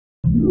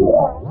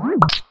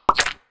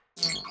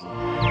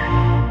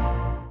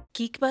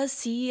GeekBuzz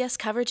CES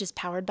coverage is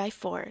powered by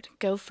Ford.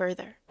 Go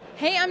further.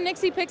 Hey, I'm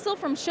Nixie Pixel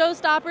from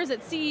Showstoppers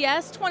at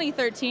CES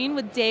 2013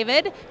 with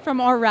David from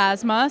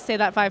Aurasma. Say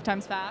that 5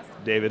 times fast.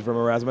 David from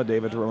Aurasma,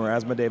 David from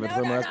Aurasma, David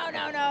from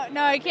Aurasma.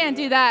 No, I can't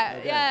do that.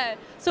 Okay. Yeah.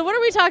 So what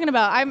are we talking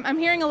about? I'm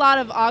hearing a lot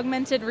of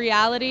augmented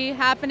reality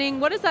happening.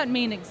 What does that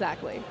mean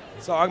exactly?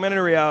 So augmented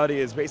reality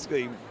is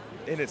basically,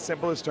 in its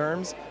simplest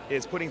terms,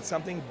 is putting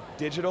something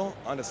digital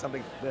onto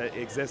something that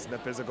exists in the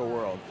physical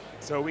world.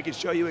 So we can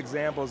show you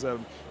examples of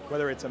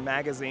whether it's a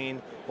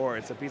magazine or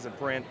it's a piece of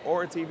print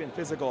or it's even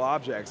physical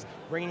objects,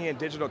 bringing in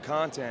digital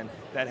content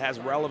that has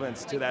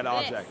relevance to that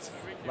object,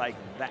 like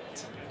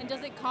that. And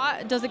does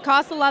it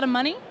cost a lot of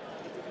money? It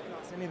doesn't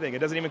cost anything. It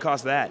doesn't even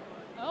cost that.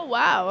 Oh,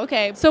 wow.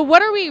 Okay. So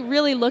what are we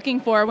really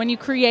looking for when you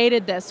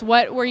created this?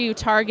 What were you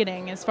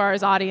targeting as far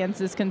as audience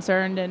is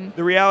concerned? And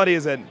the reality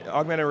is that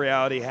augmented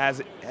reality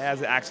has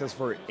access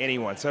for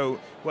anyone. So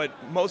what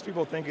most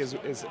people think is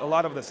a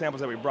lot of the samples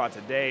that we brought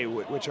today,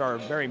 which are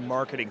very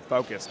marketing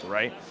focused,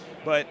 right?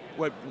 But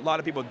what a lot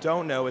of people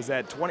don't know is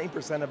that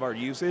 20% of our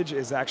usage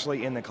is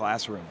actually in the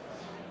classroom.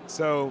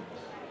 So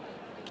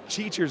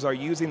teachers are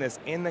using this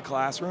in the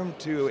classroom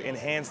to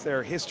enhance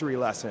their history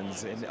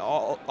lessons and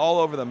all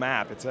over the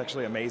map. It's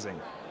actually amazing.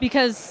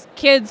 Because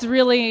kids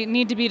really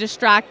need to be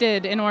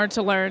distracted in order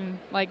to learn.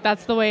 Like,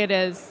 that's the way it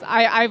is.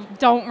 I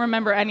don't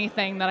remember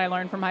anything that I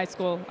learned from high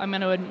school. I'm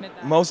going to admit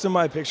that. Most of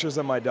my pictures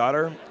of my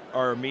daughter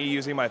are me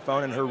using my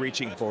phone and her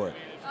reaching for it.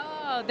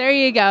 Oh, there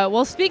you go.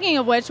 Well, speaking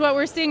of which, what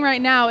we're seeing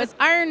right now is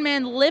Iron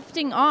Man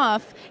lifting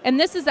off, and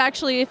this is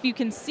actually, if you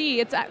can see,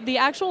 it's the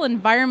actual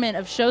environment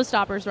of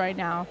Showstoppers right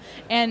now,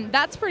 and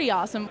that's pretty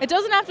awesome. It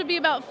doesn't have to be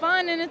about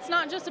fun, and it's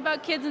not just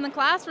about kids in the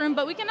classroom,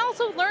 but we can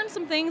also learn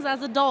some things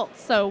as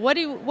adults. So what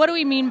do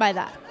we mean by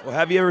that? Well,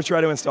 have you ever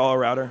tried to install a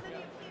router?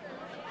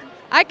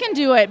 I can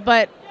do it,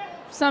 but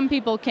some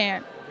people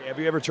can't. Have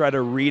you ever tried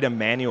to read a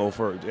manual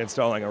for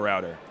installing a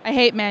router? I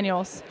hate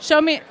manuals. Show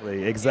me.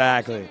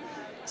 Exactly.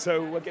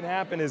 So what can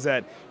happen is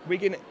that we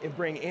can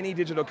bring any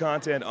digital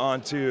content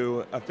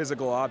onto a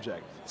physical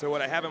object. So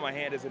what I have in my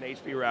hand is an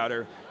HP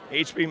router.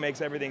 HP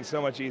makes everything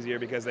so much easier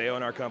because they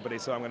own our company,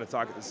 so I'm going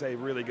to say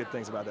really good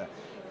things about that.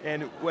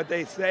 And what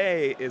they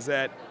say is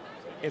that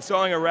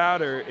installing a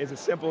router is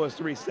as simple as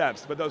 3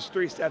 steps, but those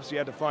 3 steps you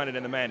have to find it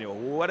in the manual.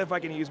 What if I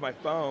can use my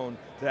phone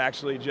to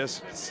actually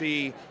just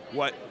see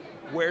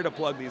where to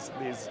plug these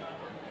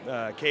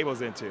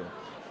cables into?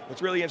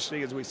 What's really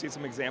interesting is we see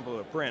some examples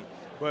of print,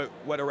 but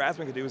what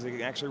Aurasma can do is it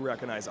can actually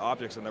recognize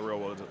objects in the real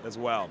world as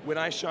well. When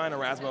I shine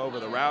Aurasma over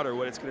the router,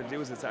 what it's going to do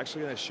is it's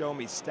actually going to show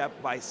me step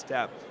by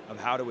step of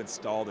how to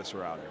install this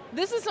router.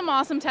 This is some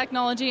awesome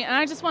technology, and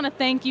I just want to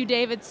thank you,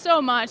 David,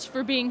 so much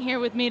for being here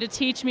with me to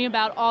teach me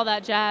about all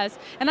that jazz.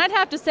 And I'd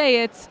have to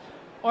say it's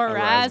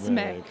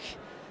Aurasmic.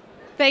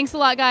 Thanks a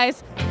lot,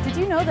 guys. Did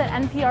you know that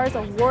NPR's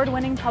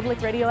award-winning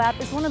public radio app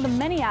is one of the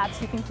many apps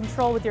you can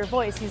control with your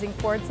voice using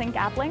Ford Sync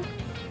App Link?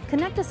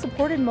 Connect a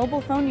supported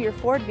mobile phone to your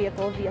Ford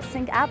vehicle via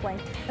Sync App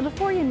Link, and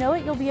before you know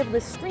it, you'll be able to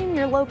stream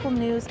your local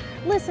news,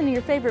 listen to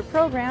your favorite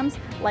programs,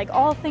 like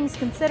All Things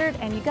Considered,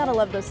 and you gotta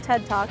love those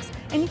TED Talks,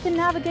 and you can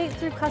navigate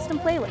through custom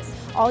playlists,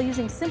 all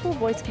using simple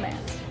voice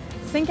commands.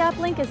 Sync App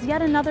Link is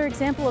yet another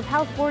example of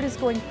how Ford is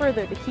going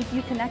further to keep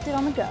you connected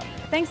on the go.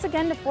 Thanks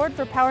again to Ford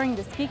for powering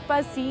this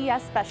GeekBuzz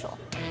CES special.